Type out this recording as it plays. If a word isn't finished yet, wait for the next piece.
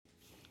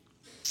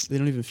They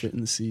don't even fit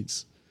in the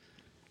seats.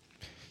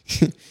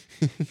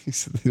 He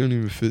said they don't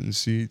even fit in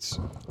seats.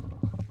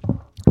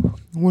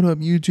 What up,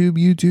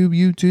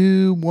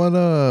 YouTube? What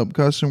up?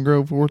 Custom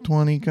Grow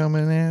 420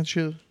 coming at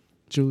you.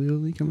 Julia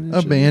Lee coming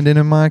at you.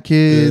 Abandoning my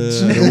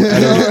kids.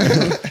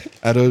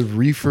 At a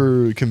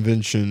reefer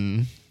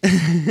convention.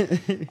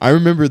 I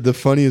remember the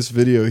funniest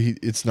video.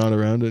 It's not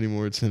around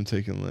anymore. It's him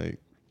taking like,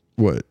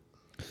 what?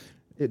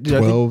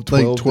 12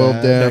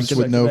 dabs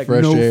with no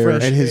fresh air.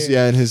 And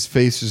his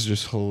face is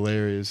just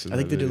hilarious. I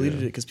think they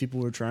deleted it because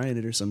people were trying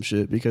it or some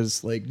shit.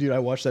 Because like, dude, I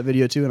watched that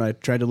video too, and I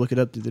tried to look it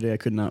up the other day. I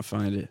could not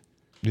find it.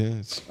 Yeah,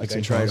 it's like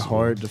I tried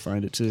hard to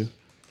find it too.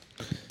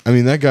 I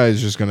mean, that guy is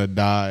just gonna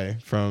die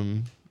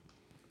from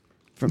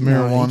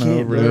marijuana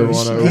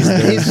overdose.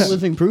 He's the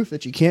living proof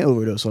that you can't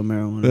overdose on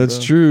marijuana.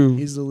 That's true.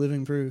 He's the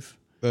living proof.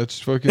 That's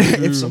fucking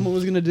true. If someone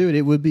was gonna do it,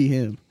 it would be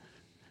him.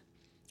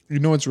 You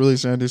know what's really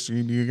sad is, do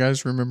you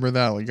guys remember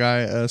that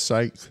guy,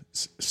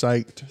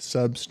 psyched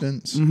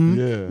substance?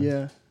 Mm-hmm.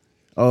 Yeah.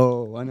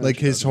 Oh, I know. Like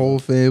his whole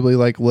family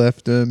like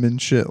left him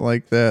and shit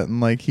like that,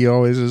 and like he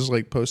always is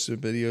like posted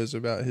videos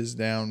about his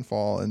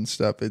downfall and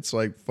stuff. It's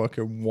like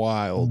fucking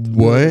wild.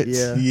 What?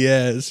 Yeah.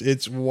 Yes,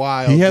 it's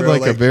wild. He had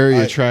like a very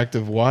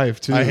attractive wife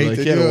too. I hate like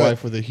to he had do a it.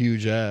 wife with a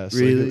huge ass.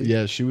 Really? Like,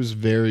 yeah, she was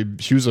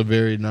a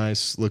very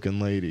nice looking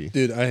lady.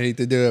 Dude, I hate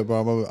to do it,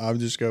 but I'm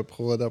just gonna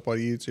pull it up on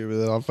YouTube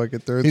and then I'll fucking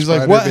throw it. He's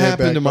like, what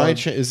happened to my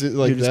channel? Is it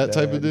like Dude, that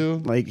type of deal?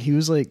 Like he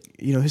was like,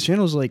 his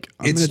channel was like,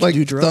 It's gonna like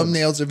do drugs.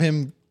 thumbnails of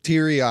him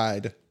teary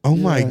eyed. Oh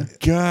my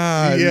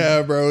god!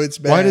 Yeah, bro, it's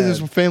bad. Why did his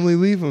family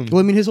leave him? Well,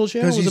 I mean, his whole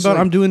channel was he's about like-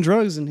 I'm doing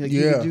drugs and like,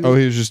 Yeah. Oh,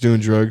 he was just doing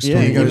drugs. Yeah,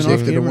 He got even off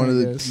addicted to camera, one of I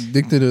the guess.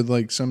 addicted to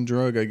like some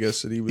drug, I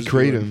guess that he was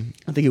doing. Kratom.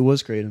 I think it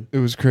was Kratom. It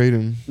was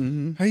Kratom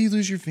Mm-hmm. How you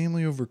lose your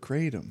family over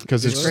Kratom?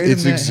 because Is it's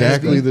Kratom that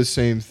exactly heavy? the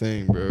same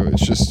thing, bro.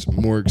 It's just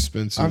more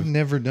expensive. I've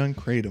never done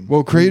Kratom.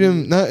 Well,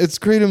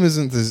 Kratom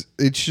isn't this.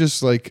 It's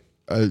just like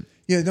a.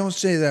 Yeah, don't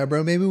say that,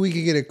 bro. Maybe we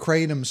could get a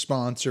Kratom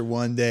sponsor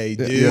one day,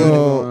 dude. Yeah.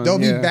 Well,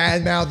 don't yeah. be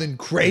bad mouthing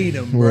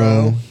Kratom, bro.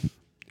 Well,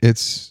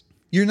 it's.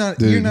 You're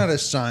not a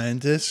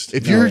scientist.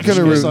 If you're gonna,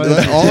 just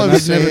besides- all I'm I've never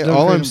saying, done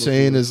all I'm Kratom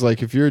saying before. is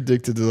like if you're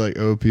addicted to like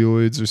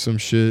opioids or some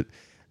shit,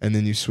 and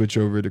then you switch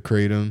over to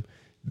Kratom,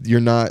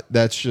 you're not.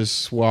 That's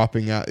just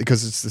swapping out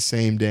because it's the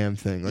same damn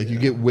thing. Like you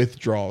get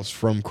withdrawals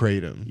from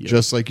Kratom,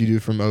 just like you do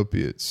from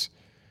opiates.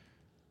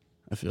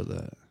 I feel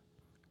that.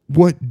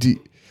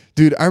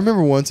 Dude, I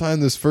remember one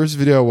time this first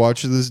video I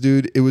watched of this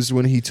dude. It was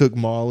when he took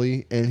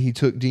Molly and he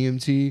took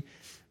DMT,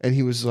 and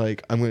he was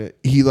like,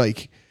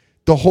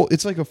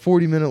 it's like a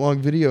 40-minute long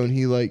video, and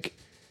he like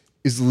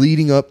is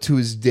leading up to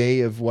his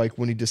day of like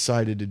when he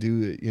decided to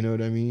do it. You know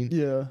what I mean?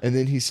 Yeah. And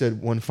then he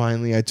said, when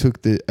finally I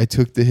took the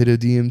hit of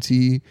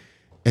DMT,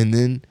 and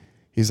then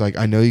he's like,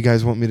 I know you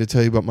guys want me to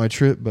tell you about my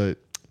trip, but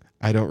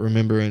I don't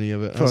remember any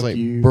of it. I was Fuck like,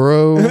 you.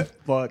 bro,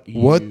 Fuck you.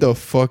 what the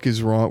fuck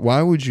is wrong?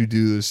 Why would you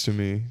do this to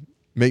me?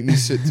 Make me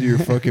sit through your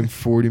fucking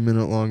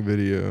 40-minute long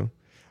video.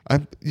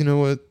 You know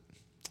what?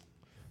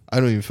 I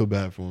don't even feel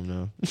bad for him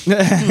now.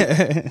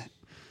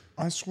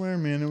 I swear,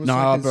 man, it was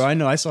Nah, like bro, I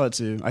know. I saw it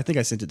too. I think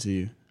I sent it to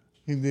you.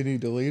 Did he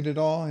delete it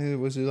all?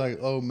 Was he like,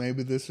 oh,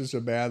 maybe this is a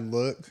bad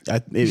look?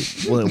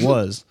 It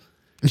was.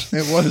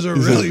 It was a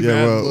really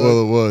bad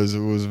look. Well, it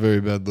was a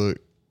very bad look.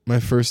 My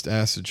first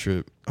acid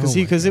trip.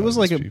 Because it was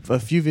like these people. a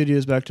few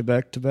videos back to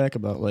back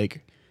about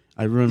like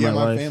I ruined Yeah, my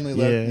my life. family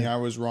left me. I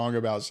was wrong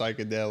about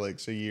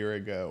psychedelics a year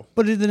ago.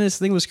 But then this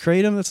thing was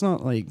Kratom. That's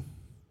not like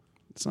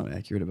it's not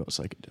accurate about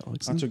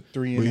psychedelics. I took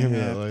 3 Will you and hand a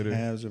me that half lighter?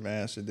 halves of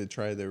acid to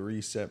try to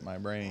reset my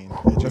brain.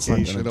 That's not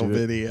gonna Educational do it.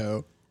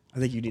 video. I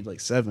think you need like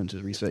 7 to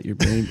reset your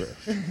brain, bro.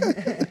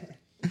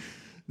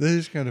 This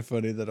is kind of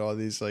funny that all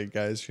these like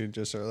guys who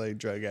just are like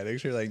drug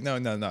addicts are like, no.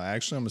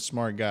 Actually, I'm a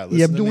smart guy.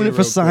 Listen I'm to doing me it for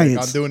real quick.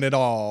 science. I'm doing it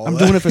all. I'm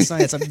doing it for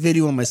science. I'm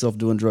videoing myself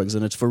doing drugs,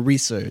 and it's for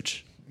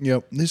research.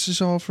 Yep. This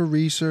is all for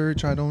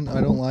research. I don't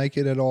like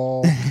it at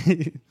all,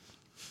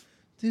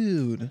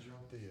 dude.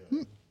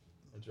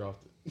 I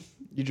dropped it.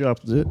 You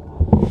dropped it.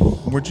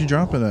 Where'd you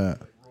drop it at?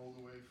 Rolled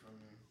away from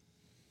me.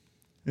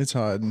 It's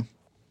hiding.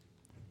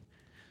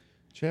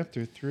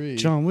 Chapter 3.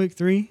 John Wick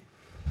 3.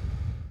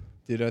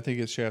 Dude, I think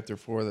it's chapter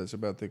 4 that's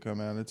about to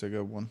come out. It's a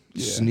good one.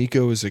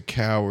 Sneeko is a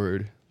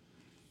coward.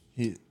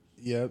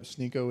 Yep,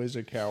 Sneeko is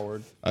a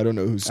coward. I don't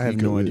know who Sneeko is. I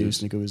have no idea who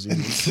Sneeko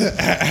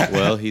is.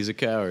 Well, he's a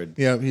coward.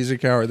 Yep, he's a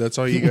coward. That's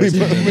all you guys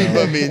need to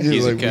know.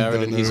 He's a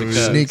coward and he's a cuck.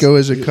 Sneeko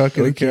is a cuck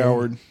and a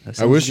coward.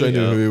 I wish I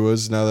knew Yeah. who he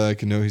was. Now that I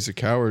can know he's a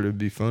coward, it'd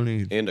be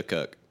funny. And a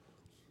cuck.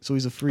 So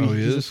he's a free. Oh,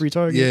 he he's a is? free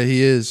target. Yeah,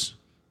 he is.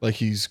 Like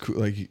he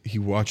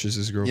watches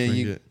his girlfriend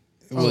you- get.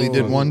 Well, he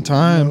did one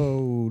time.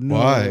 No.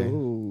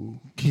 Why?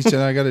 He said,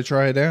 I got to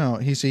try it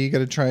out. He said, you got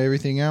to try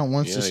everything out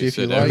once Yeah, to see he if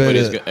you said like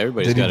everybody's it. got-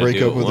 everybody's Did he got to break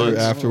do up it with her once.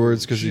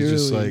 afterwards because he's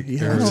just like Surely.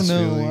 I hurt don't his know.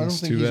 feelings? I don't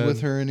think Too he's bad.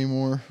 with her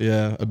anymore.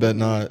 Yeah, I bet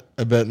not.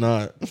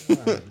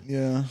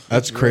 Yeah.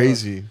 That's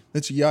crazy.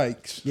 It's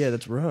yikes. Yeah,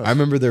 that's rough. I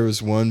remember there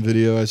was one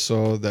video I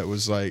saw that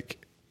was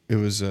like it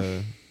was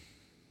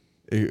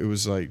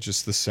like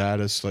just the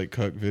saddest like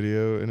cuck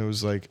video, and it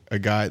was like a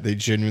guy, they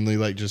genuinely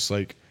like just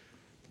like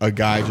a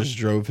guy just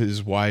drove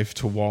his wife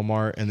to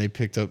Walmart and they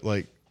picked up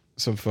like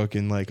some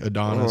fucking like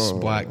Adonis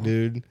black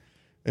dude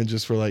and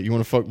just were like, you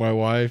want to fuck my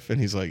wife? And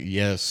he's like,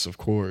 yes, of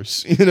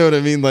course. You know what I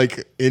mean?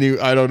 Like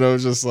I don't know,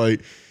 just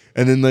like,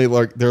 and then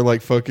they're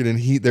like fucking and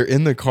they're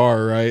in the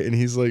car, right? And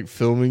he's like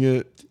filming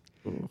it.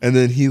 And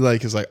then he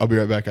like is like, I'll be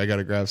right back, I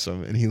gotta grab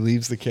some. And he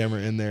leaves the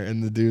camera in there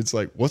and the dude's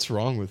like, what's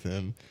wrong with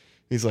him?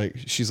 She's like,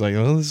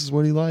 oh, this is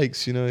what he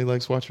likes. You know, he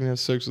likes watching me have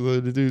sex with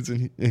other dudes.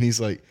 And he's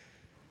like,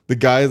 the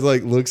guy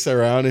like looks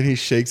around and he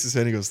shakes his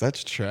head and he goes,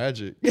 that's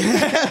tragic.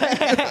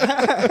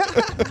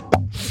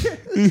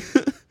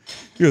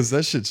 He goes,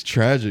 that shit's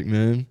tragic,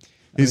 man.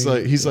 He's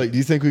like, do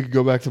you think we could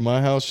go back to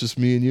my house, just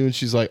me and you? And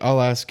she's like,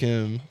 I'll ask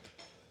him.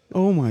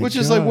 Oh my god. Which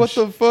is like, what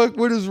the fuck?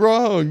 What is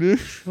wrong, dude?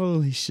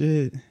 Holy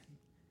shit.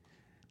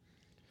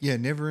 Yeah,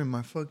 never in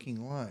my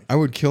fucking life. I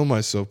would kill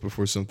myself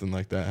before something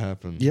like that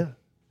happened. Yeah.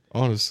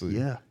 Honestly.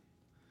 Yeah.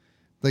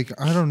 Like,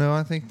 I don't know.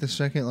 I think the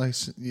second like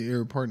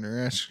your partner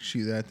asks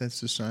you that,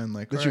 that's the sign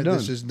like, That all you're right, done.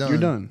 this is done. You're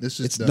done. This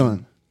is it's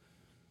done.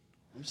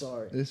 I'm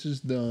sorry. This is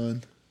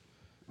done.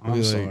 I'd be I'm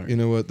like, sorry. you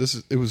know what?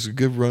 It was a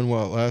good run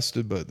while it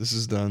lasted, but this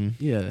is done.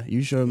 Yeah,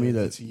 you showed me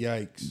That's that.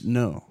 yikes.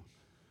 No.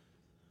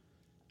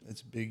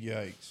 That's big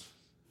yikes.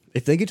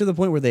 If they get to the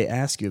point where they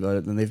ask you about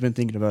it, then they've been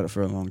thinking about it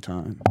for a long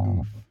time.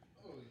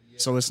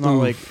 So it's not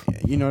like,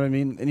 you know what I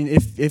mean? I mean,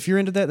 if you're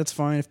into that, that's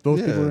fine. If both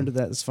people Yeah. are into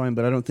that, that's fine.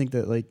 But I don't think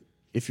that like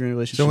if you're in a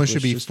relationship, Someone let's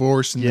should be just-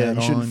 forcing Yeah, that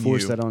you shouldn't on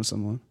force you. that on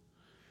someone.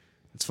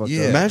 It's fucked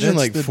Yeah. up. Imagine that's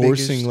like the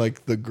forcing biggest-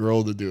 like the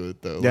girl to do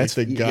it though. That's-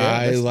 like the yeah,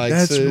 guy that's- likes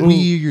That's it.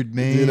 weird,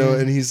 man. You know,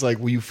 and he's like,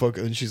 will you fuck?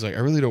 And she's like, I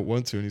really don't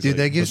want to. And he's Dude, like,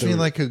 that gives but me they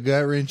were- like a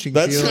gut wrenching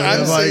That's feeling. what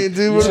I'm of, saying, like,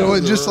 dude. So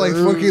it just like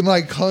fucking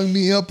like hung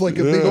me up like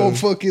a big Yeah. old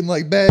fucking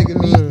like bag of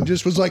meat and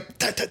just was like,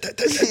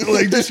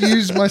 like just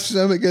used my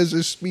stomach as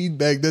a speed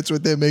bag. That's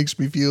what that makes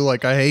me feel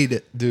like. I hate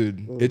it.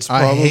 dude, it's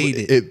I probably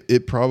hate it.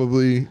 It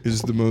probably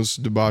is the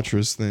most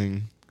debaucherous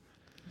thing.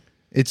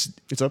 It's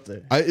It's up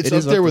there. It's It up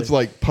is there with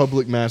like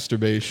public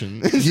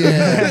masturbation.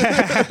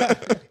 yeah.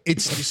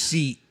 It's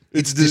deceit.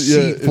 It's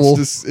Yeah, deceitful.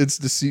 it's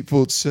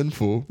deceitful. It's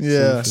sinful.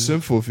 Yeah. It's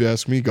sinful if you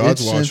ask me. God's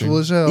It's watching. sinful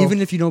as hell.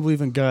 Even if you don't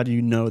believe in God,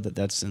 you know that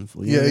that's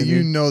sinful. You know yeah, what I you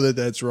mean? know that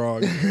that's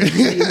wrong. You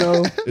know,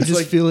 you It's just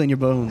like- feel it in your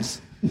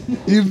bones.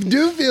 You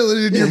do feel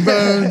it in your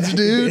bones,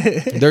 dude.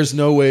 There's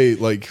no way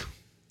like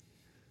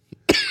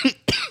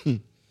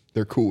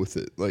they're cool with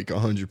it. Like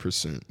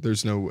 100%.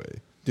 There's no way.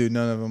 Dude,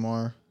 none of them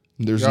are.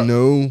 There's Yeah.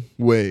 no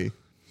way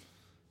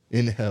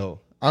in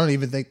hell. I don't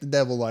even think the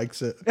devil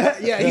likes it.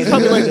 Yeah, he's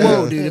probably like,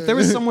 whoa, dude. If there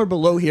was somewhere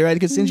below here I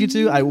could send you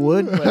to, I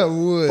would. But I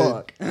would.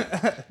 Fuck.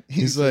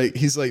 He's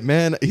like,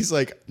 man, he's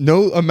like,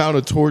 no amount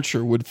of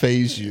torture would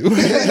phase you.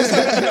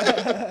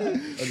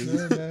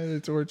 The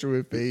torture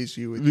would face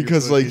you with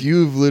Because your like fucking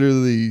you've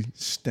literally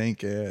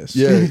stank ass.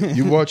 yeah,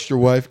 you watched your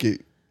wife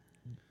get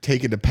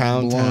taken to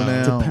Pound Blown Town.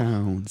 out. To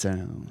pound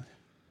down.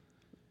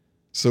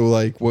 So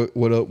like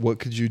what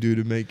could you do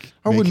to make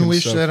I make wouldn't him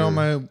wish that suffer? on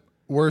my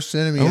worst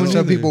enemy. I And wouldn't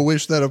some either. people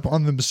wish that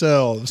upon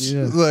themselves.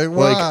 Yeah. Like,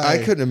 why? Like I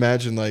couldn't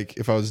imagine like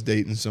if I was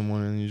dating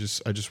someone and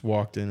I just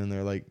walked in and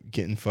they're like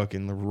getting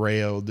fucking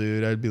railed,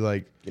 dude. I'd be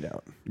like, Get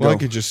out. well, I Go.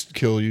 could just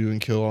kill you and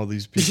kill all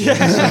these people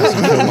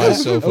and kill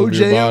myself over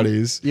your OJ 'em?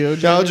 bodies. You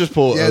OJ Yeah, I'll 'em? just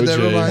pull Yeah, OJ. that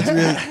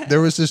reminds me. There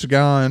was this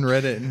guy on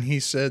Reddit, and he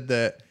said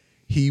that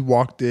he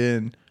walked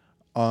in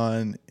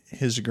on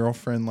his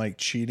girlfriend like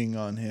cheating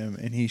on him,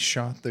 and he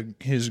shot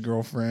his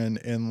girlfriend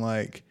and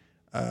like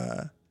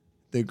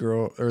the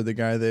girl or the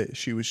guy that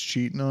she was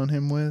cheating on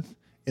him with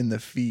in the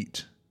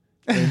feet.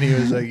 And he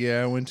was like,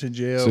 "Yeah, I went to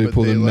jail." So he but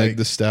pulled they, a Meg like,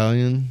 the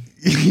Stallion.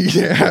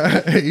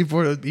 yeah, he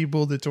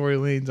pulled the Tory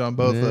Lanez on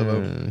both of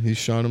them. Yeah, he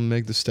shot him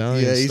Meg the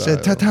Stallion. Yeah, he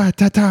said style. ta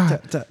ta ta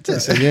ta. He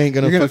said, you ain't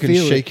gonna, You're gonna fucking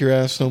feel it. shake your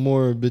ass no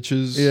more,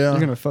 bitches. Yeah, You're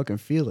gonna fucking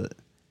feel it.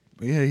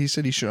 yeah. He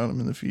said he shot him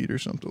in the feet or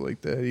something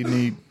like that.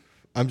 He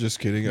I'm just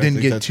kidding. I Didn't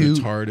think get that's too-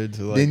 retarded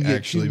to like didn't get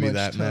actually too be much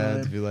that mad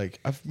time. to be like,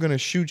 I'm gonna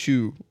shoot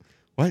you.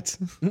 What?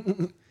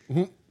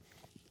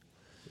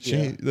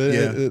 Yeah.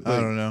 I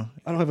don't know.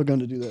 I don't have a gun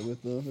to do that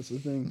with though. That's the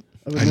thing.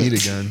 I need a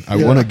gun. I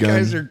Yeah. want a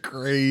Guys gun. are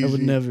crazy. I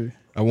would never.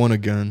 I want a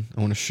gun. I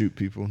want to shoot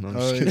people. No, I'm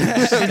just Oh, kidding.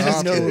 yeah. Stop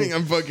I'm it. kidding.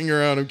 I'm fucking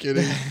around. I'm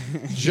kidding.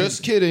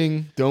 Just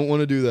kidding. Don't want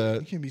to do You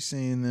that. can't be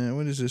saying that.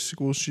 What is this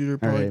school shooter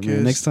All right,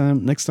 podcast?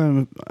 man. Next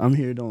time I'm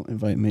here, don't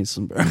invite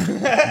Mason, bro.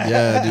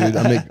 Yeah,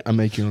 dude. I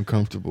make you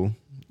uncomfortable.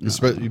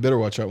 You better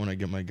watch out when I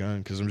get my gun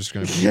because I'm just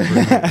gonna.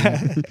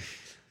 Be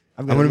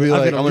I'm gonna be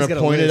like, I'm gonna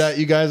point it at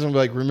you guys. I'm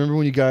like, remember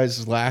when you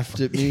guys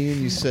laughed at me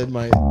and you said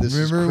this?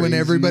 is Remember when crazy?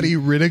 everybody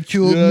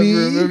ridiculed Yeah, me?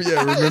 remember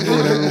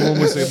when everyone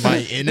was my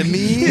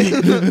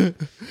enemy?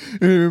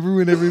 Remember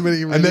when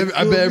everybody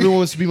I bet everyone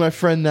wants to be my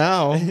friend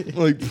now.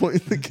 Like,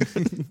 point the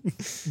gun.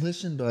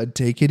 Listen, bud,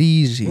 take it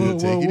easy. Whoa,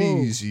 Take it whoa.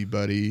 easy,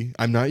 buddy.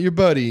 I'm not your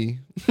buddy.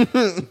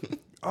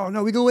 Oh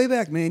no, we go way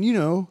back, man. You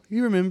know,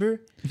 you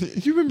remember.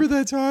 You remember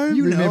that time?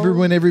 You Remember know.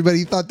 when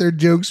everybody thought their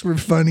jokes were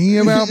funny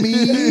about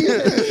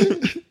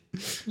me?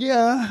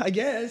 Yeah, I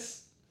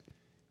guess.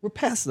 We're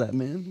past that,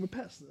 man. We're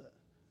past that.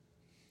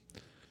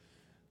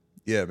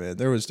 Yeah, man.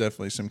 There was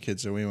definitely some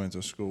kids that we went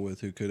to school with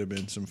who could have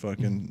been some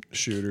fucking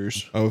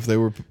shooters. Oh, if they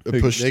were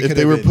pushed, They if could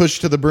they have were been-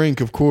 pushed to the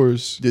brink, of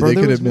course. Dude, Bro, they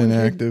there could was have been one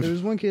kid- active. There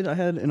was one kid I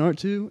had in art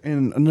too,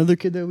 and another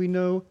kid that we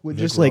know would I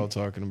think just we're like all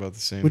talking about the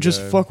same. would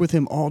just guy. fuck with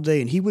him all day,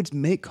 and he would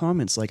make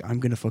comments like, "I'm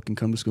gonna fucking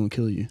come to school and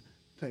kill you,"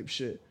 type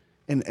shit.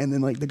 And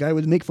then like the guy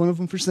would make fun of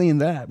him for saying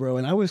that, bro.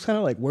 And I was kind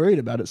of like worried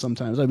about it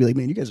sometimes. I'd be like,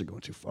 "Man, you guys are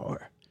going too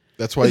far."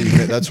 That's why you.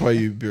 That's why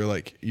you're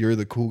like you're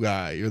the cool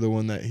guy. You're the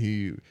one that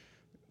he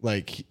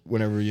like.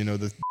 Whenever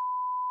the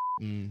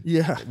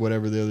Yeah,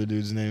 whatever the other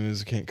dude's name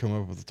is, I can't come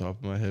up with the top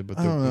of my head. But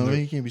I don't know. Man,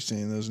 you can't be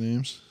saying those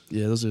names.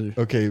 yeah, those are.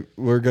 Okay,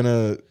 we're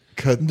gonna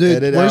cut. Dude,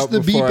 edit where's out the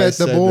beep before I at the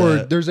said board?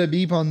 that. There's a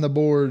beep on the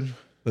board.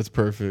 That's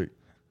perfect.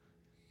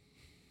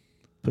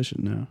 Push it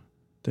now.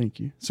 Thank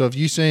you. So if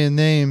you say a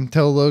name,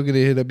 tell Logan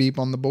to hit a beep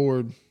on the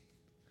board.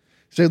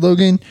 Say,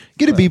 Logan,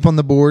 get a beep on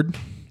the board.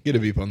 Get a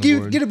beep on the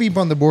board. Get a beep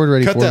on the board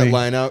ready Cut for that me.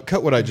 line out.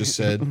 Cut what I just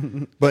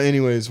said. But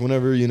anyways,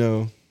 whenever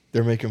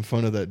they're making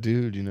fun of that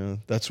dude,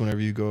 that's whenever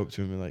you go up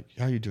to him and like,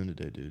 "How you doing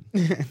today,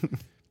 dude?"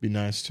 Be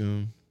nice to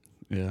him,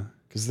 Yeah.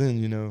 because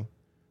then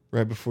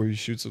right before he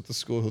shoots up the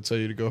school, he'll tell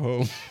you to go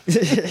home.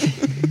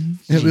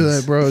 He'll be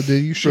like, bro,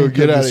 dude, you should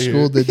get get out outta of here.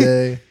 school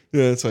today.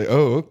 Yeah, it's like,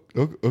 oh,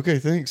 okay,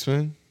 thanks,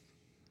 man.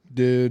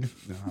 Dude,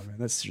 Nah, man,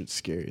 that's shit's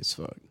scary as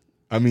fuck.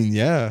 I mean,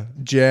 yeah,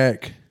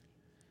 Jack.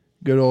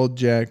 Good old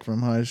Jack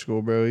from high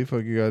school, bro. He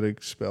fucking got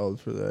expelled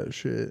for that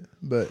shit.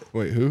 But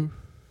wait, who?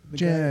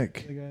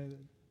 Jack. the guy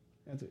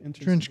that at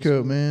the Trench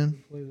coat,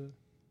 man.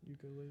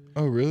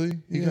 Oh, really?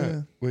 He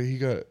Yeah.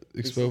 got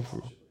expelled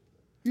for.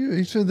 Yeah,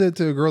 he said that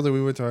to a girl that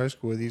we went to high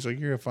school with. He's like,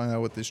 "You're gonna find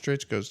out what this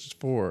trench coat is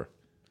for."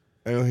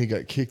 I know he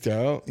got kicked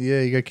out.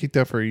 Yeah, he got kicked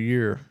out for a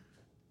year.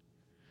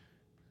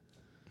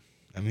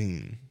 I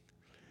mean,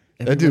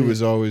 that dude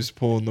was always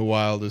pulling the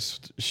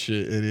wildest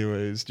shit.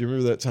 Anyways, do you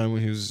remember that time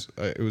when he was?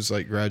 It was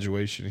like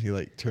graduation. And he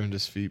like turned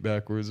his feet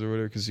backwards or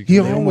whatever because He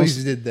couldn't-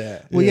 always did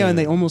that. Well, yeah, and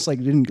Yeah. they almost like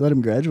didn't let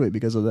him graduate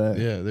because of that.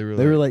 Yeah, they were.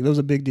 They were like, that was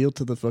a big deal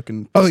to the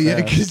fucking. Oh yeah,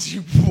 staff. because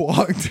you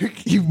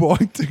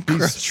walked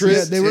across. tripped.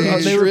 Yeah, They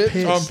were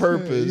pissed. on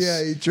purpose.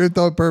 Yeah, he tripped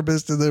on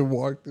purpose and then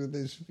walked with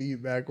his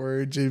feet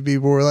backwards, and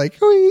people were like,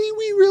 "Oh,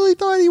 we really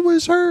thought he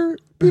was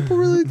hurt. People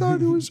really thought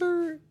he was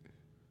hurt."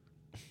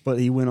 But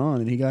he went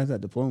on and he got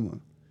that diploma,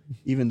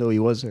 even though he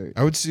was hurt.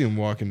 I would see him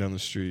walking down the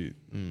street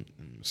in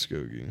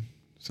Muskogee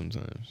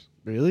sometimes.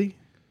 Really?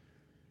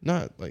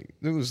 Not like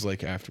it was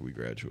like after we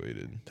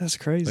graduated. That's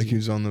crazy. Like he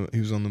was on the move. He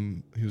was on the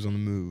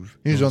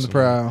Going somewhere.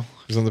 prowl. He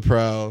was on the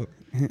prowl.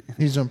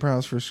 He's on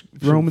prowls for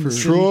Roaming the for-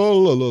 city.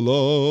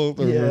 Tra-la-la-la.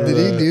 Yeah.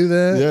 Did he do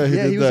that? Yeah, he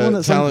yeah, did he was the that one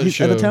that talent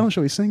show. at the talent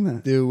show. He sang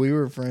that. Dude, we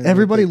were friends.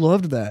 Everybody with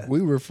loved that.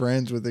 we were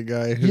friends with a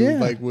guy who Yeah.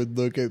 like would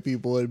look at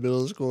people in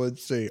middle school and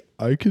say,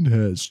 "I can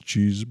has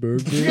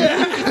cheeseburger."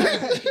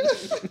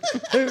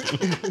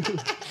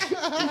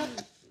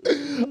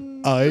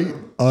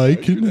 I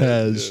can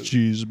has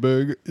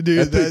cheeseburger.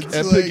 Dude, that's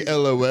Epic like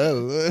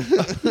LOL.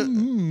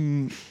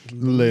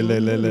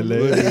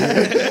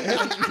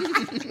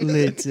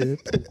 Later.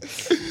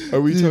 Are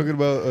we talking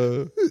about?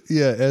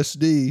 yeah,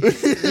 SD.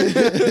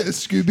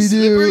 Scooby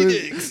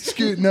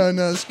Doo. No,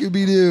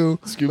 Scooby Doo.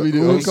 Scooby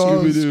Doo. We'll call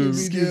him Scooby Doo.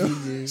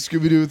 Scooby-Doo.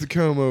 Scooby Doo with the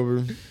comb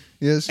over.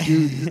 Yeah,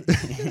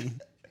 Scooby.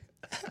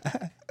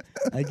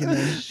 I can.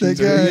 That He had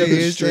the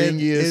is-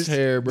 stringiest is-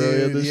 hair, bro. He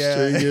had the dude, yeah,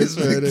 stringiest it's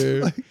red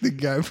hair. like the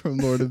guy from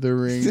Lord of the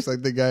Rings,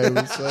 like the guy who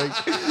was like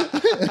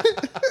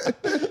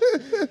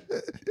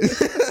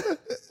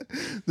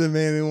the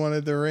man who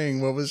wanted the ring.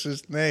 What was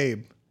his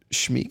name?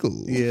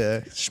 Schmeagol.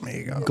 Yeah,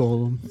 Schmeagol.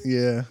 Golem.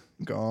 Yeah,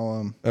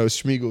 Gollum. Oh,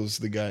 Schmeagol's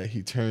the guy.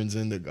 He turns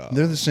into God.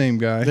 They're the same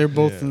guy. They're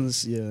both Yeah. in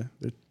this. Yeah.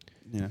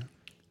 Yeah.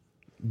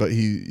 But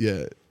he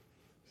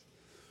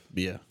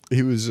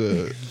was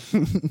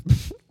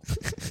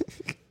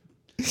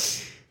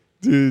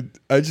dude,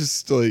 I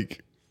just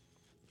like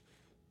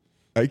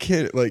I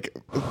can't like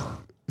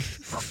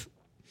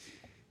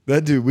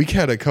that dude. We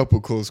had a couple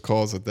close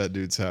calls at that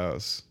dude's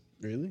house.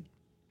 Really?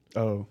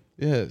 Oh.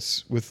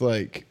 Yes, with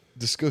like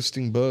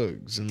disgusting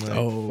bugs and like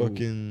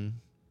fucking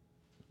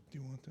Do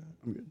you want that?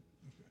 I'm good.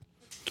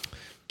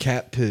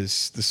 cat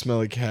piss, the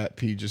smell of cat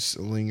pee just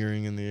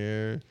lingering in the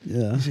air.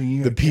 Yeah.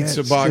 The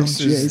pizza Yeah, he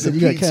boxes, said the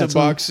you got pizza cats, huh?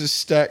 boxes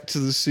stacked to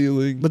the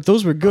ceiling. But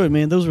those were good,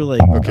 man. Those were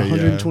like Okay,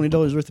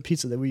 $120 worth of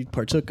pizza that we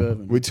partook of.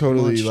 And We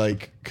totally munched.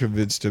 like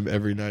convinced him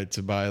every night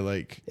to buy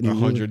like And he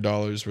would.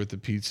 $100 worth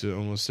of pizza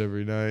almost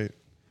every night.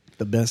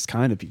 the best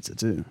kind of pizza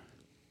too.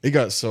 It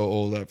got so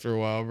old after a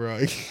while, bro.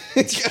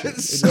 It got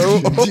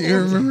so old. Do you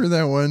remember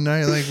that one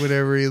night, like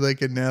whenever he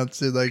like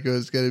announced it, like it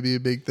was gonna be a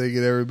big thing,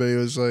 and everybody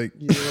was like,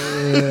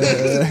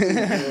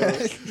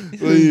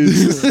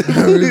 Please.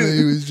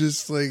 everybody was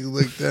just like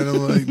looked at him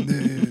like,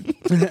 dude,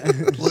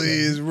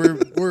 please,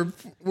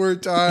 we're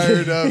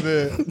tired of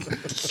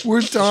it.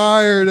 We're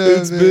tired of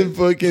It's it. been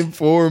fucking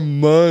 4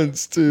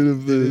 months, dude,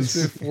 of It's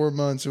been this. 4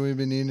 months and we've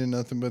been eating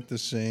nothing but the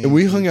same. And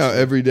we hung out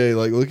every day.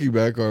 Like looking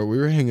back, we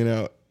were hanging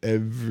out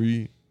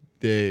every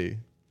day.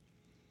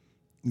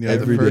 Yeah,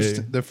 Every day.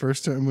 the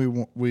first time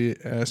we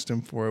asked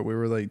him for it, we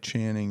were like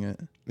chanting it.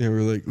 They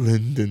were like,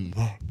 Lyndon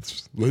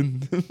Lots.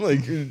 Lyndon.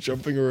 Like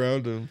jumping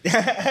around him.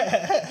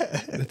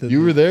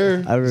 You were there.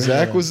 I remember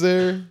Zach that. was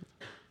there.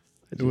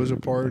 It was a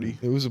party.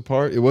 It was a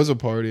party. It was a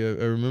party. I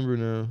remember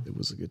now. It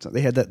was a good time.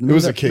 They had that.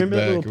 was a Remember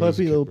that kickback. little It was a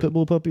puppy, little kickback. pit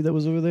bull puppy that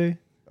was over there?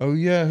 Oh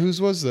yeah,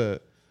 whose was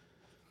that?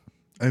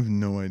 I have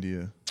no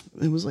idea.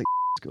 It was like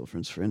his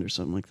girlfriend's friend or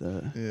something like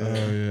that. Yeah,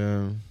 Oh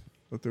yeah.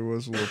 but there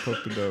was a little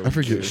puppy dog. I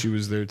forget too. she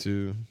was there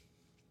too.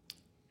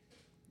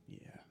 Yeah.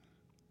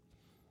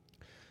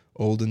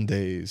 Olden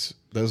days.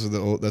 Those are the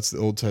old. That's the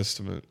Old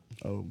Testament.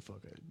 Oh fuck!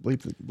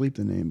 Bleep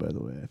the name, by the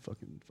way. I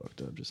fucking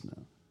fucked up just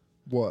now.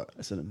 What?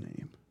 I said a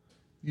name.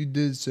 You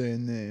did say a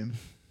name.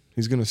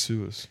 He's gonna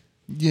sue us.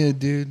 Yeah,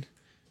 dude.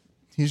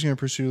 He's gonna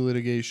pursue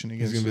litigation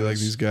He's against. gonna be like,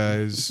 us. these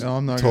guys No,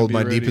 I'm not told gonna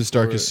my be ready deepest, for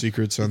darkest it.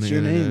 secrets on It's the your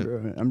internet.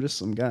 name, bro. I'm just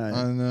some guy.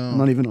 I know. I'm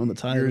not even on the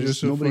titles.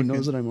 just a Nobody fucking-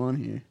 knows that I'm on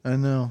here. I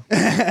know.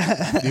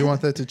 Do you want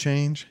that to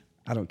change?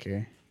 I don't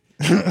care.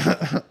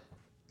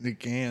 It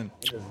can.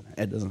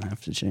 It doesn't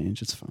have to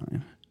change. It's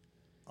fine.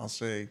 I'll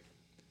say,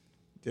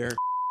 Derek,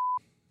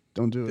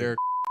 Don't do it.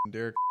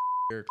 Derek.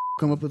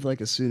 Come up with like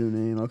a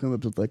pseudonym. I'll come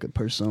up with like a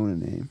persona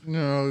name.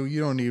 No,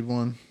 you don't need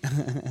one.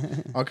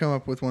 I'll come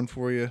up with one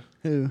for you.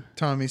 Who?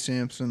 Tommy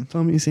Sampson.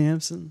 Tommy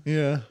Sampson.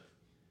 Yeah.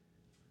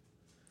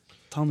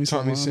 Tommy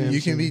Tommy Sampson.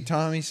 You can be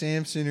Tommy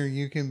Sampson or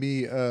you can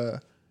be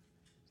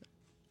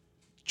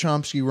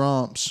Chomsky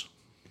Romps.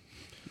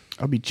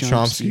 I'll be Chomsky.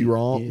 Chomsky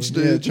Romps,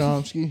 Yeah. Yeah, dude.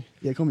 Chomsky.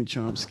 Yeah, call me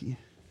Chomsky.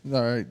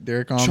 All right,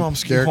 Derek.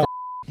 Chomsky Derek. Hall.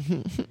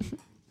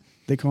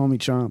 They call me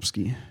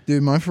Chomsky.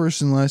 Dude, my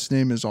first and last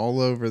name is all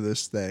over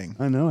this thing.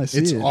 I know. I see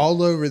It's it.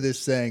 all over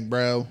this thing,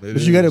 bro. It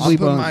But you got to is. I'll bleep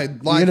put on. my You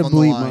life got to on the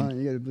bleep line. mine.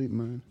 You got to bleep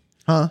mine.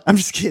 Huh? I'm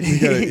just kidding. You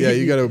gotta,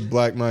 you gotta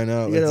black mine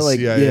out. You like gotta, the like,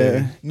 CIA.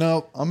 yeah.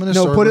 No, I'm gonna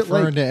No, start put it,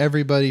 referring like- to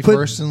everybody put-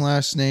 first and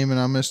last name, and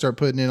I'm gonna start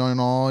putting it on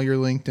all your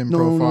LinkedIn No,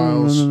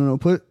 profiles. no.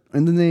 Put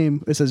in the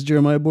name. It says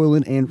Jeremiah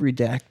Boylan and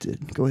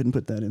redacted. Go ahead and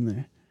put that in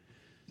there.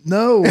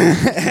 No,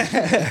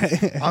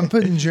 I'm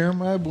putting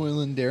Jeremiah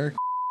Boylan, Derek,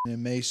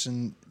 and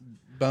Mason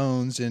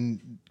Bones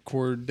and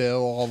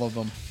Cordell, all of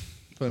them,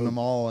 putting them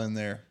all in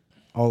there.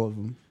 All of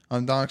them.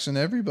 I'm doxing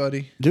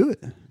everybody, Do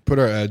it. Put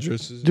our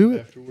addresses Do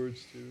it. afterwards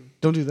too.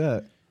 Don't do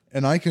that.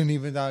 and I couldn't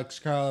even dox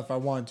Kyle if I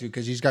wanted to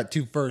because he's got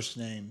 2 first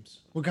names.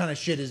 What kind of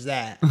shit is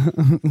that?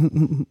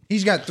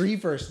 He's got 3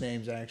 first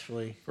names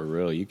actually. For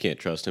real, you can't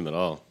trust him at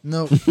all.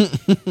 Nope,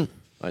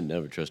 I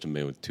never trust a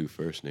man with 2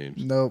 first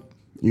names, nope.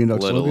 You can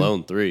dox let Logan?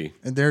 alone 3.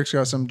 And Derek's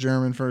got some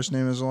German first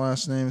name as a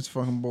last name. It's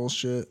fucking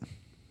bullshit.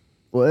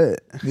 What?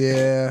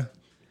 Yeah,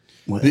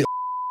 What?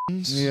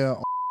 yeah.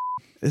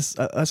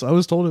 I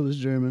was told it was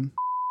German.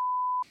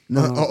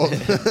 No. Oh,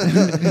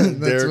 that's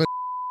Derek. what.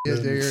 Yeah,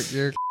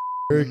 Derek.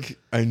 Eric,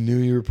 I knew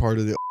you were part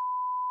of the.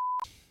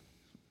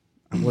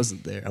 I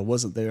wasn't there. I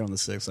wasn't there on the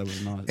 6th. I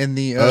was not. And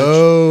the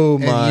Oh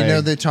and my! you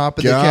know the top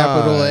of the God.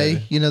 capital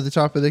A. You know the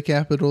top of the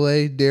capital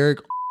A. Derek.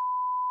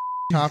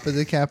 Top of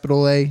the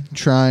capital A.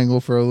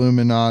 Triangle for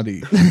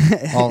Illuminati.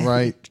 All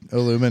right,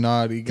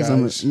 Illuminati 'Cause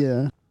I'm guys.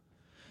 yeah.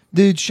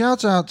 Dude,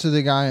 shouts out to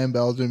the guy in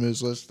Belgium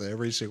who's listening to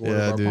every single one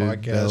Yeah, of our dude,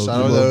 podcasts. Belgium. I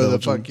don't We know love who the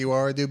Belgium. fuck you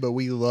are, dude, but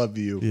we love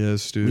you.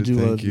 Yes, dude. do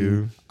Thank love you.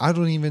 you. I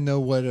don't even know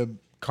what a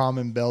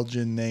common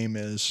Belgian name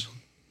is.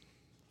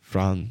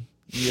 Fran.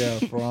 Yeah,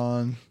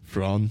 Fran,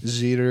 Fran.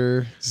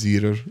 Zeter.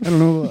 Zierer. I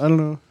don't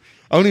know.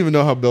 I don't even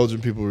know how Belgian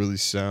people really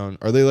sound.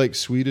 Are they like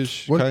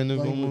Swedish, What kind of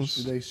language almost?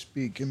 do they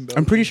speak in Belgium?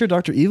 I'm pretty sure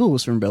Dr. Evil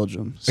was from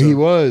Belgium. So He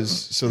was.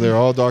 So they're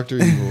all Dr.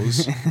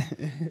 Evils.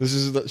 This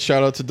is the,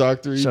 shout out to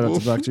Dr. shout Evil. out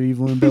to Dr.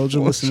 Evil in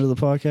Belgium. Listen to the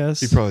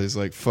podcast. He probably is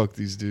like, fuck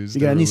these dudes. You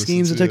got never any listen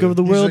schemes to take them. over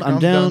the He's world? like, I'm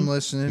done down.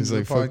 listening He's to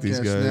like, the fuck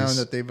these podcast now guys.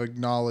 that they've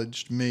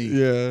acknowledged me.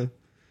 Yeah.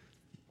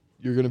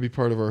 You're going to be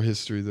part of our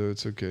history, though.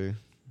 It's okay.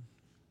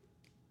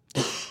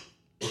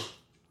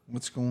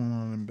 What's going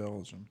on in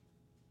Belgium?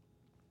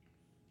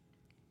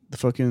 The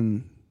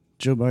fucking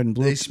Joe Biden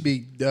They blip.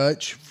 speak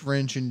Dutch,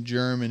 French, and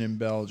German in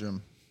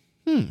Belgium.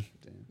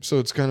 So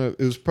it's kind of,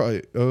 it was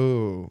probably,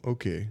 oh,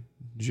 okay.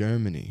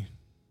 Germany.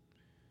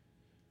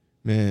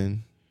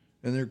 Man.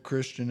 And they're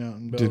Christian out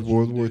in Belgium. Did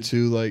World War dude. II,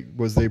 like,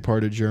 was they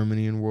part of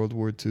Germany in World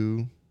War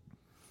II?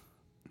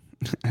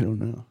 I don't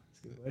know.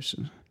 That's a good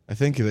question. I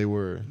think they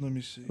were. Let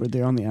me see. Were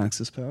they on the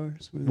Axis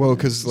powers? Well,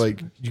 because,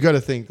 like, you got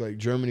to think, like,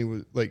 Germany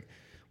was, like,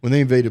 when they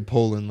invaded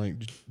Poland, like,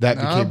 that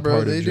Nah, became bro,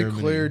 part they of Germany.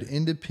 declared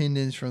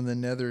independence from the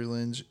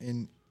Netherlands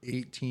in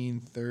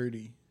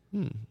 1830.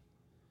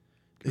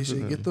 They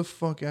said, get the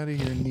fuck out of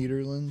here,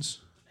 Netherlands.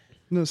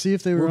 No, see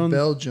if they were We're on.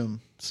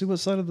 Belgium. See what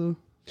side of the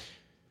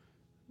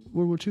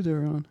World War II they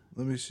were on.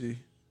 Let me see.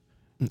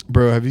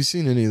 Bro, have you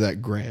seen any of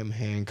that Graham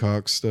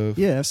Hancock stuff?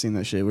 Yeah, I've seen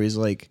that shit where he's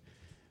like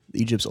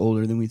Egypt's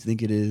older than we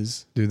think it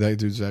is. Dude, that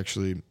dude's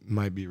actually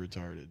might be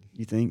retarded.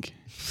 You think?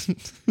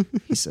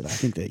 He said, "I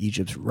think that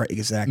Egypt's right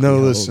exactly No,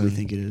 how listen. old we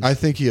think it is." I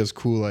think he has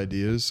cool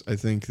ideas. I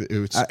think that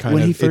it's kind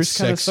when of he first it's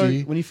kind of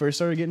sexy. when he first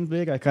started getting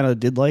big, I kind of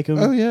did like him.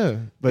 Oh yeah,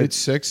 But it's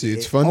sexy.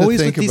 It's fun to always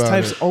think with these about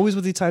types, it. always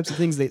with these types of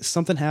things,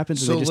 something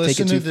happens So and they just take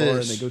it listen too to far and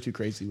this. they go too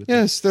crazy with it.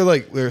 Yes, they're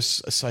like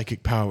there's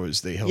psychic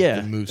powers. They help Yeah,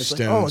 them move it's stones.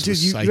 like, oh, with dude,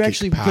 you psychic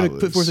actually could have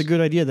put powers. forth a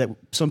good idea that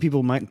some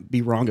people might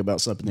be wrong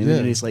about something. And Yeah.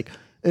 then it's like,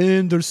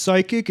 and there's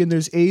psychic and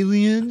there's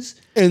aliens.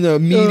 And a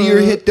meteor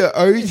hit the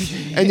earth,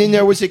 and then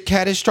there was a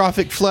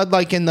catastrophic flood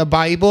like in the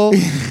Bible,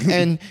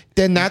 and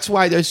then that's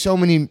why there's so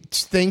many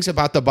things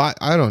about the Bible.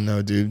 I don't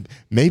know, dude.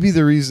 Maybe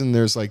the reason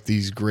there's like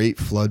these great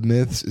flood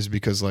myths is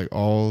because like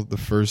all the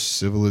first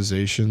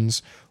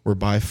civilizations were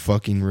by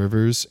fucking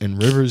rivers,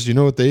 and rivers, you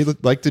know what they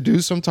like to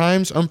do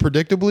sometimes,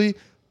 unpredictably?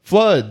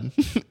 Flood.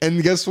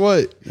 And guess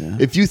what? Yeah.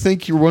 If you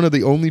think you're one of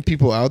the only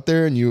people out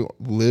there and you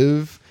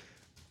live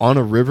on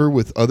a river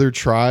with other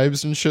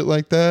tribes and shit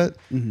like that,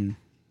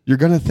 you're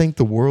going to think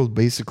the world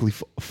basically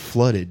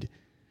flooded.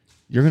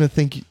 You're going to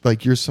think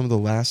like you're some of the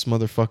last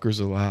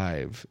motherfuckers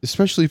alive,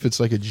 especially if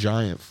it's like a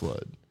giant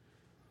flood.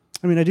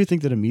 I mean, I do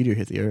think that a meteor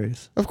hit the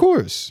Earth. Of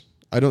course.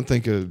 I don't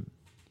think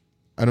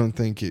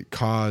it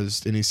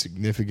caused any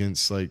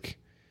significance like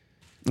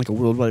Like a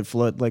worldwide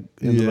flood, like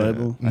in the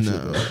Bible. I feel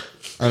No. bad.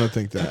 I don't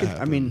think that happened.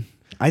 I mean,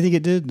 I think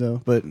it did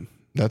though, but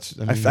that's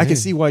I can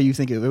see why you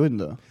think it wouldn't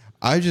though.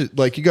 I just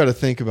like you got to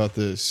think about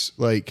this.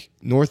 Like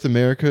North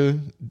America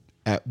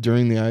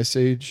during the Ice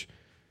Age,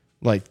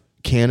 like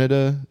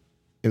Canada,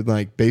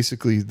 like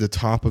basically the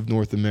top of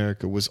North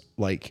America was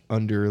like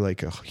under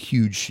like a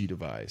huge sheet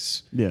of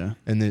ice. Yeah.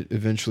 And it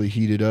eventually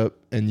heated up,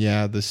 and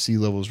yeah, the sea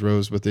levels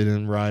rose, but they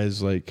didn't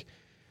rise like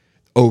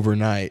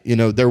overnight. You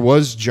know, there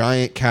was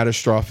giant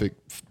catastrophic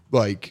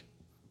like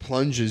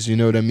plunges, you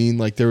know what I mean?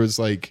 Like there was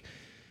like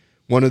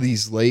one of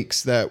these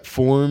lakes that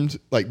formed,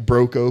 like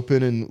broke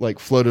open and like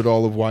flooded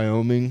all of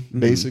Wyoming,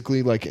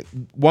 basically. Like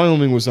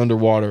Wyoming was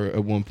underwater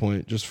at one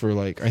point, just for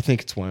like, I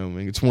think it's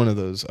Wyoming. It's one of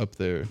those up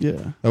there.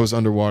 Yeah. That was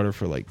underwater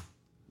for like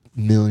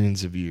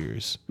millions of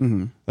years.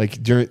 Mm-hmm.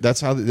 Like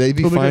that's how they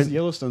be Well, because finding.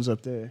 Yellowstone's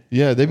up there.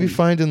 Yeah, they be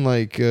finding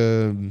like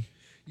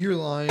You're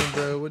lying,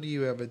 bro. What do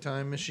you have, a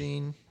time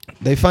machine?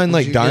 they find Did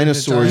like you get into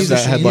time dinosaurs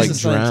that had machine? like He's a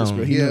scientist, bro.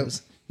 drowned. He Yeah.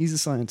 knows. He's a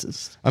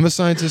scientist. I'm a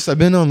scientist. I've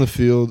been on the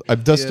field.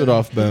 I've dusted Yeah.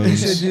 off He bones.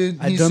 said, dude,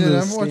 I've he done said,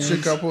 those I've watched a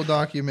scans. couple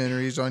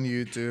documentaries on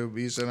YouTube.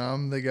 He said,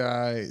 I'm the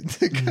guy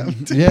to come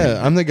to. Yeah,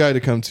 I'm the guy to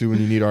come to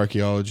when you need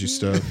archaeology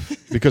stuff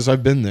because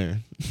I've been there.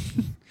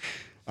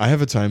 I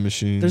have a time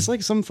machine. There's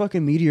like some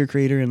fucking meteor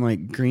crater in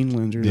like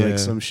Greenland or Yeah. like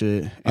some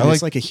shit. And I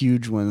it's like- like a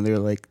huge one. They're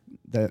like,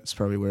 that's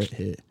probably where it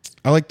hit.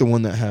 I like the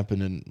one that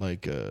happened in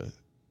like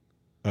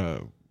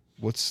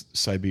what's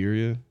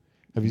Siberia?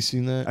 Have you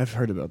seen that? I've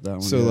heard about that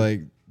one. So yeah.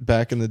 like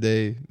back in the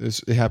day, it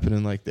happened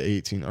in like the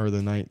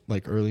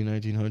early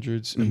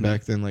 1900s, and Mhm.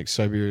 back then like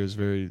Siberia was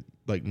very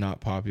like not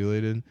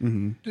populated,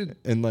 Mm-hmm.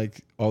 and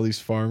like all these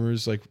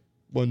farmers like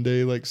one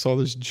day like saw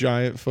this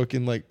giant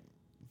fucking like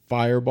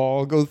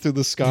fireball go through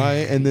the sky,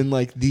 and then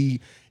like the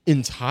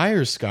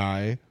entire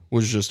sky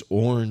was just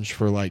orange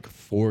for like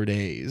 4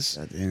 days.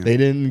 Goddamn. They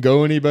didn't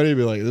go anybody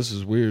be like, this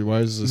is weird. Why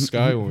is the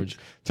sky orange?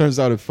 Turns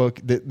out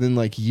then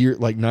like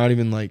not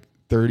even like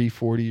 30,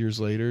 40 years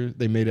later,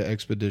 they made an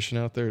expedition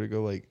out there to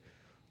go like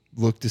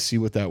look to see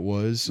what that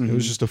was. It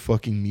was Mhm. just a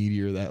fucking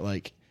meteor that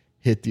like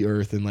hit the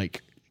earth and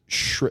like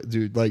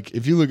dude, like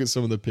if you look at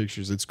some of the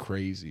pictures, it's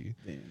crazy.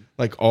 Damn.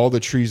 Like all the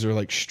trees are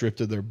like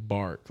stripped of their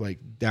bark, like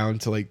down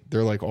to like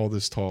they're like all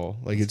this tall.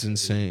 Like it's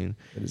insane.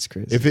 That is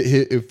crazy.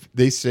 If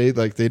they say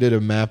like they did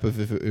a map of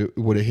if it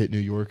would have hit New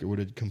York, it would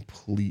have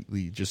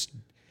completely just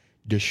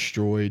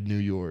destroyed New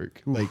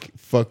York, like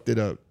fucked it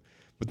up.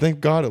 But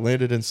thank God it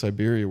landed in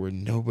Siberia where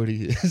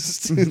nobody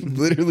is.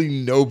 Literally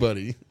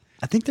nobody.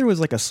 I think there was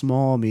like a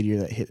small meteor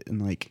that hit in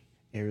like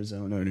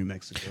Arizona or New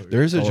Mexico. Or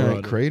There's a giant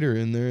Colorado. crater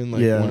in there, and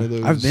like yeah, one of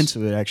those. I've been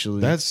to it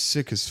actually. That's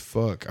sick as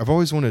fuck. I've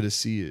always wanted to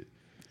see it.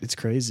 It's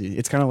crazy.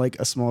 It's kind of like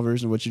a small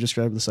version of what you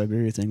described with the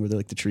Siberia thing, where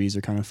like the trees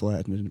are kind of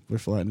flattened and we're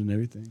flattened and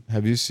everything.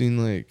 Have you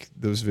seen like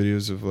those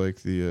videos of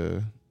like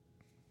the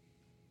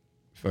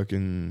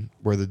fucking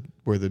where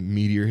the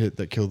meteor hit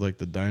that killed like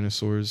the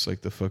dinosaurs, like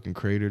the fucking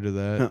crater to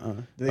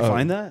that? Did they Oh.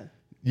 find that?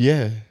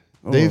 Yeah.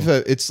 Oh. They've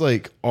it's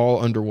like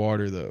all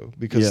underwater though,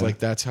 because Yeah. like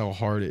that's how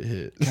hard it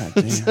hit. God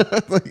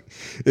damn. Like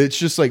it's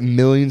just like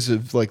millions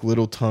of like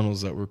little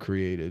tunnels that were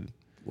created.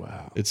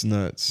 Wow. It's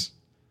nuts.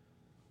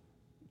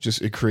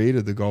 Just it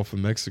created the Gulf of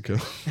Mexico.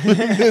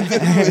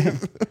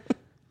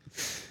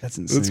 That's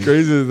insane. It's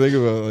crazy to think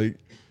about, like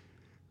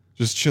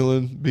just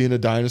chilling, being a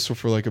dinosaur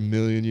for like a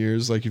million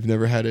years, like you've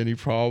never had any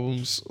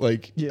problems,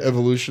 like Yeah.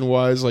 evolution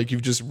wise, like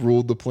you've just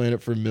ruled the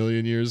planet for a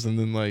million years, and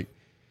then like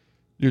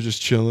you're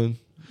just chilling.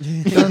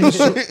 Dude,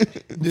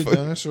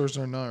 dinosaurs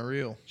are not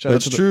real.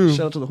 That's true.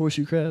 Shout out to the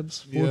horseshoe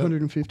crabs. Yeah.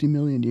 450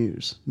 million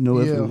years. No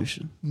Yeah.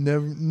 evolution.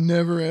 Never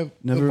Never evolved.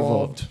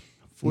 evolved.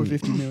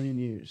 450 million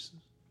years.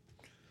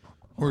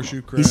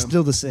 Horseshoe crab. He's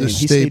still the same. The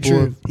He stayed staple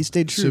true. of He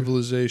stayed true.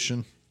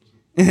 civilization.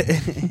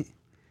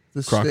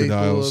 The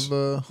Crocodiles.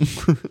 staple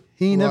of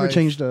He never Life.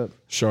 changed up.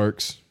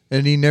 Sharks.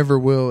 and he never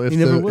will. If He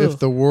never will. if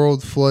the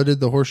world flooded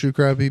the horseshoe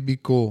crab, he'd be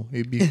cool.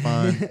 He'd be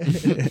fine.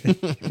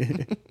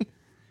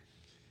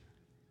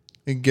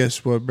 And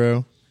guess what,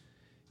 bro?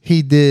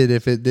 He did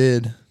if it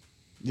did.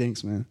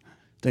 Thanks, man.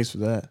 Thanks for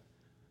that.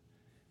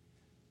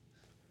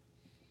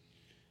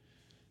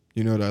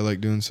 You know what I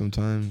like doing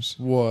sometimes?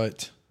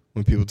 What?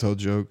 When people tell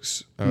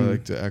jokes, I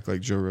like to act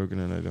like Joe Rogan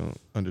and I don't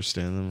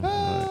understand them.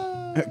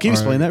 I'm Can you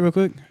explain that real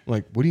quick?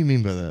 like, what do you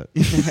mean by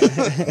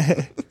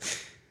that?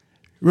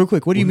 Real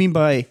quick, what do you mean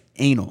by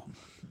anal?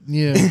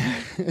 Yeah.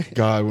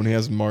 God, when he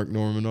has Mark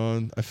Norman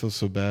on, I feel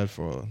so bad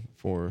for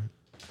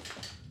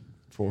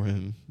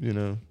him, you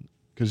know,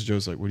 because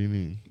Joe's like, "What do you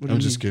mean?" I'm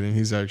just kidding.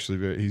 He's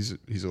actually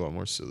he's a lot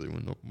more silly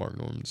when Mark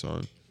Norman's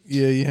on.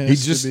 Yeah, He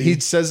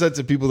says that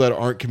to people that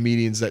aren't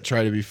comedians that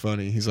try to be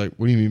funny. He's like,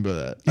 "What do you mean by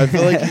that?" I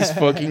feel like he's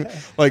fucking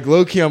like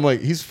low key. I'm like,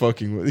 he's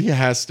fucking. He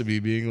has to be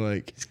being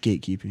like, It's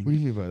gatekeeping. "What do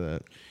you mean by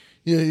that?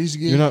 Yeah, he's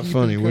You're not gatekeeping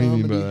funny. What do you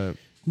mean by comedy.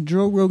 that?"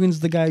 Joe Rogan's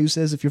the guy who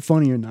says if you're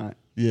funny or not.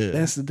 Yeah,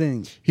 That's the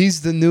thing.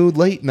 he's the new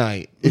late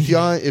night. If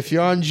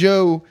you're on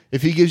Joe,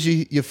 if he gives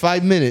you your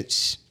 5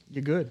 minutes,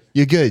 You're good.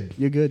 you're good.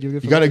 You're good. You're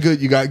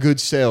good. You got good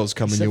sales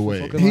coming Except your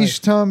for way. fucking- He's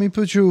Tommy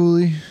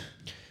Patchouli.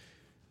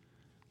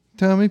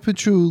 Tommy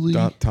Patchouli.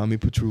 Tommy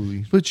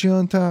Patchouli. Put you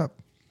on top.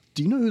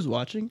 Do you know who's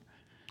watching?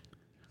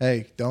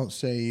 Hey, don't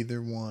say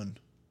either one.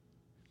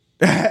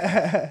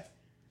 You're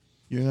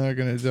not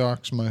going to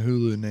dox my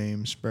Hulu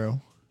names,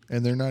 bro.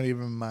 And they're not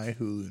even my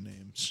Hulu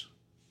names.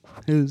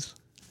 Who's?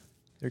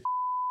 They're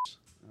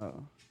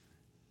Oh.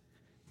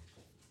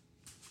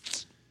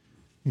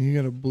 You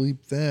got to bleep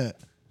that.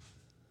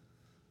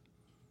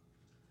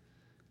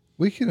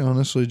 We could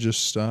honestly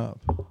just stop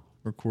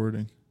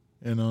recording.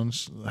 And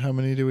how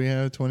many do we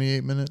have?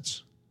 28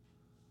 minutes?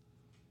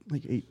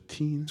 Like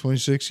 18.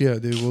 26? Yeah,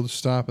 dude, we'll just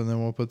stop and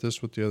then we'll put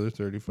this with the other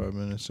 35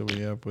 minutes that we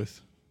have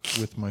with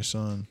my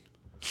son.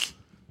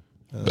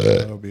 And then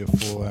that'll be a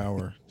full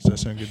hour. Does that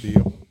sound good to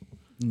you?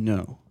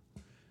 No.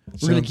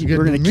 Sounds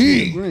good to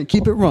me. We're gonna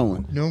keep it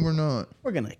rolling. No, we're not. We're gonna